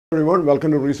Everyone,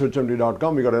 welcome to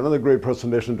researchmd.com. We got another great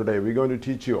presentation today. We're going to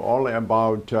teach you all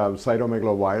about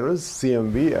cytomegalovirus,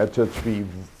 CMV,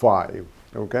 HHV-5.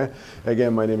 Okay.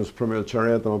 Again, my name is Pramil,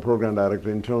 Cheriyath. I'm a program director,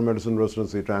 internal medicine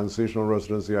residency, transitional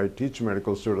residency. I teach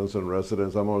medical students and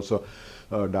residents. I'm also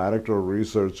director of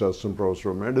research, assistant professor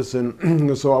of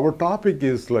medicine. So our topic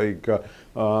is like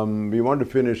we want to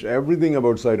finish everything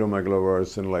about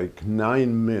cytomegalovirus in like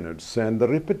 9 minutes. And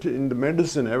in the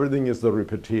medicine, everything is the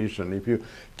repetition. If you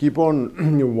keep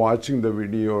on watching the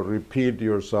video, repeat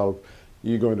yourself,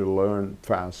 you're going to learn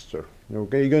faster.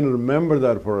 Okay, you're going to remember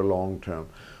that for a long term.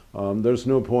 There's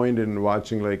no point in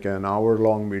watching like an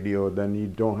hour-long video, then you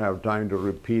don't have time to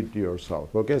repeat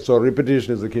yourself. Okay, so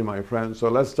repetition is the key, my friend. So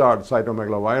let's start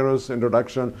cytomegalovirus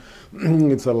introduction.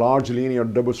 It's a large linear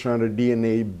double-stranded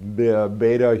DNA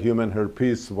beta human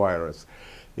herpes virus,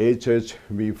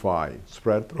 HHV-5,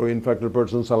 spread through infected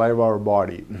person's saliva or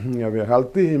body. You have a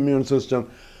healthy immune system,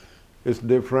 it's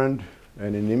different,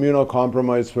 and an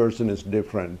immunocompromised person is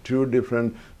different. Two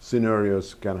different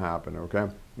scenarios can happen, okay?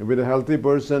 With a healthy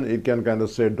person, it can kind of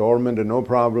stay dormant and no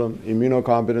problem.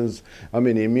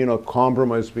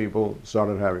 Immunocompromised people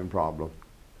started having problems.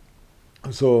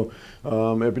 So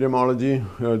epidemiology,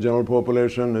 general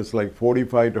population is like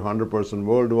 45 to 100%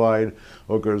 worldwide,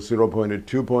 occurs 0.2%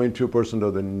 to 2.2%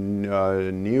 of the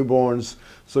newborns.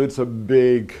 So it's a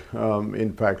big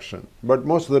infection. But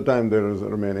most of the time they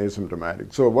remain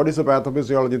asymptomatic. So what is the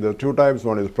pathophysiology? There are two types.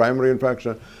 One is primary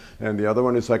infection and the other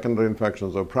one is secondary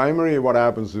infection. So primary, what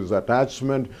happens is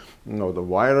attachment of the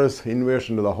virus,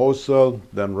 invasion to the host cell,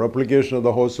 then replication of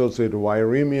the host cell, say to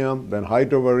viremia, then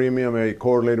height of viremia may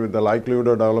correlate with the likelihood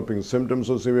of developing symptoms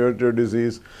of severity of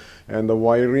disease, and the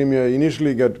viremia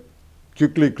initially get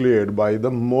quickly cleared by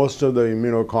the most of the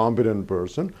immunocompetent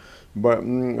person, but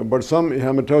some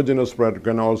hematogenous spread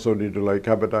can also lead to like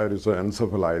hepatitis or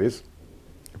encephalitis.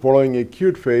 Following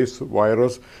acute phase,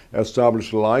 virus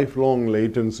establish lifelong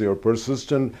latency or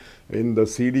persistent in the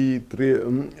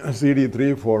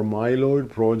CD3 for myeloid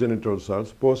progenitor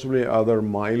cells, possibly other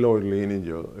myeloid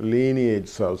lineage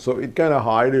cells. So it kind of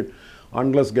hide it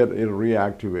unless get it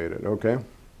reactivated, okay?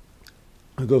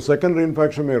 The secondary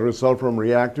infection may result from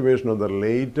reactivation of the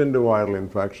latent viral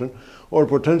infection or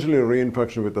potentially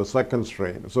reinfection with a second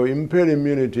strain. So impaired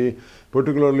immunity,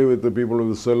 particularly with the people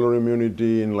with cellular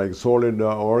immunity in like solid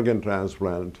organ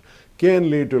transplant,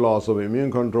 can lead to loss of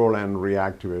immune control and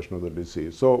reactivation of the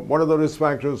disease. So what are the risk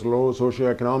factors? Low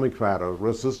socioeconomic factors,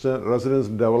 residents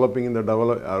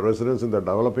in the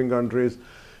developing countries,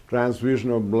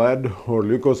 transfusion of blood or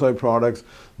leukocyte products,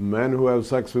 men who have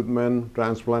sex with men,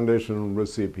 transplantation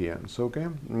recipients, okay?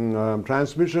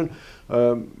 Transmission,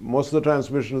 most of the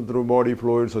transmission through body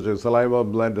fluids such as saliva,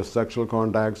 blood, sexual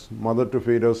contacts, mother to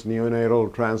fetus, neonatal,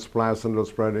 transplacental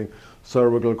spreading,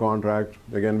 cervical contact.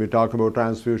 Again, we talk about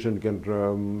transfusion, it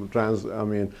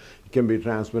can be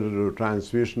transmitted through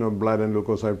transfusion of blood and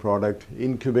leukocyte product.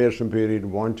 Incubation period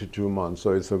 1 to 2 months,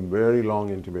 so it's a very long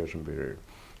incubation period.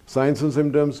 Signs and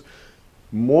symptoms,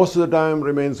 most of the time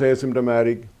remains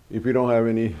asymptomatic if you don't have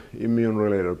any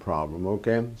immune-related problem,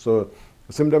 okay? So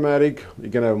symptomatic, you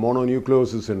can have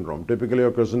mononucleosis syndrome, typically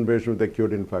occurs in patients with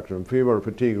acute infection, fever,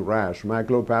 fatigue, rash,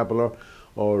 maculopapular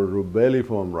or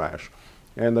rubelliform rash.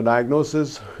 And the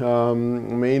diagnosis,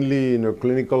 mainly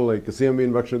clinical, like a CMV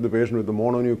infection of the patient with the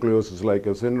mononucleosis like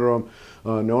a syndrome,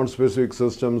 non-specific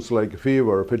symptoms like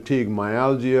fever, fatigue,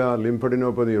 myalgia,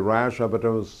 lymphadenopathy, rash,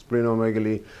 hepatitis,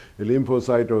 splenomegaly,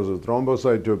 lymphocytosis,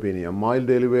 thrombocytopenia, mild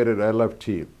elevated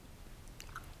LFT.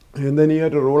 And then you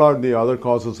have to rule out the other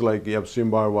causes like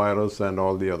Epstein-Barr virus and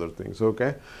all the other things,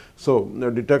 okay? So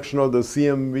the detection of the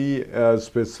CMV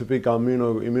specific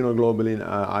immunoglobulin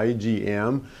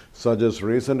IgM suggests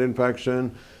recent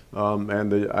infection,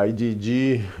 and the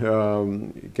IgG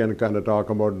can kind of talk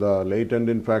about the latent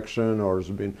infection or it's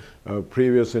been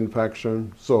previous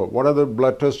infection. So what are the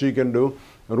blood tests you can do?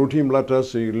 Routine blood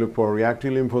tests, you look for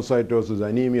reactive lymphocytosis,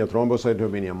 anemia,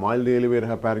 thrombocytopenia, mildly elevated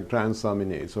hepatic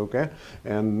transaminase, okay?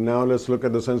 And now let's look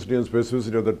at the sensitivity and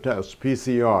specificity of the test.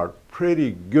 PCR,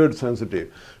 pretty good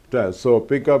sensitive test. So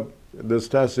pick up this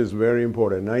test is very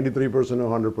important, 93% or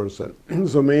 100%.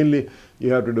 So mainly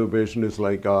you have to do patient is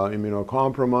like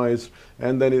immunocompromised,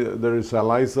 and then there is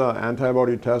ELISA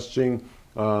antibody testing.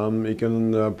 You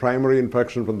can primary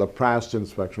infection from the past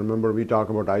infection. Remember we talk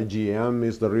about IgM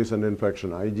is the recent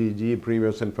infection, IgG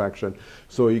previous infection.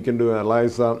 So you can do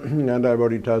ELISA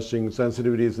antibody testing.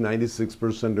 Sensitivity is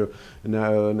 96% to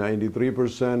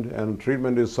 93%, and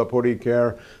treatment is supportive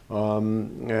care. Most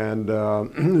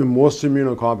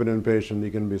immunocompetent patient,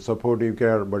 you can be supportive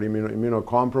care, but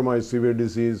immunocompromised severe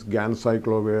disease,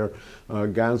 ganciclovir,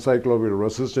 ganciclovir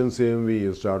resistant CMV,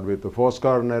 you start with the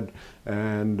foscarnet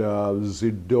and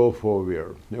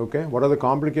zidofovir. Okay, what are the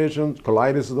complications?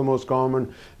 Colitis is the most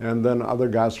common, and then other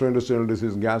gastrointestinal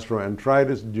disease,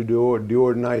 gastroenteritis,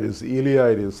 duodenitis,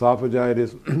 ileitis,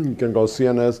 esophagitis, you can cause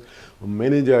CNS,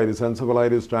 meningitis,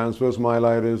 encephalitis, transverse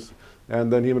myelitis,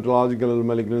 and then hematological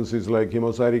malignancies like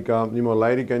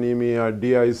hemolytic anemia,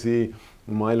 DIC,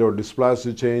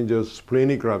 myelodysplastic changes,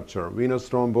 splenic rupture, venous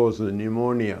thrombosis,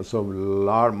 pneumonia. So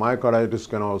myocarditis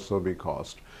can also be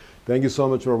caused. Thank you so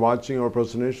much for watching our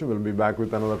presentation. We'll be back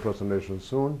with another presentation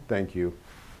soon. Thank you.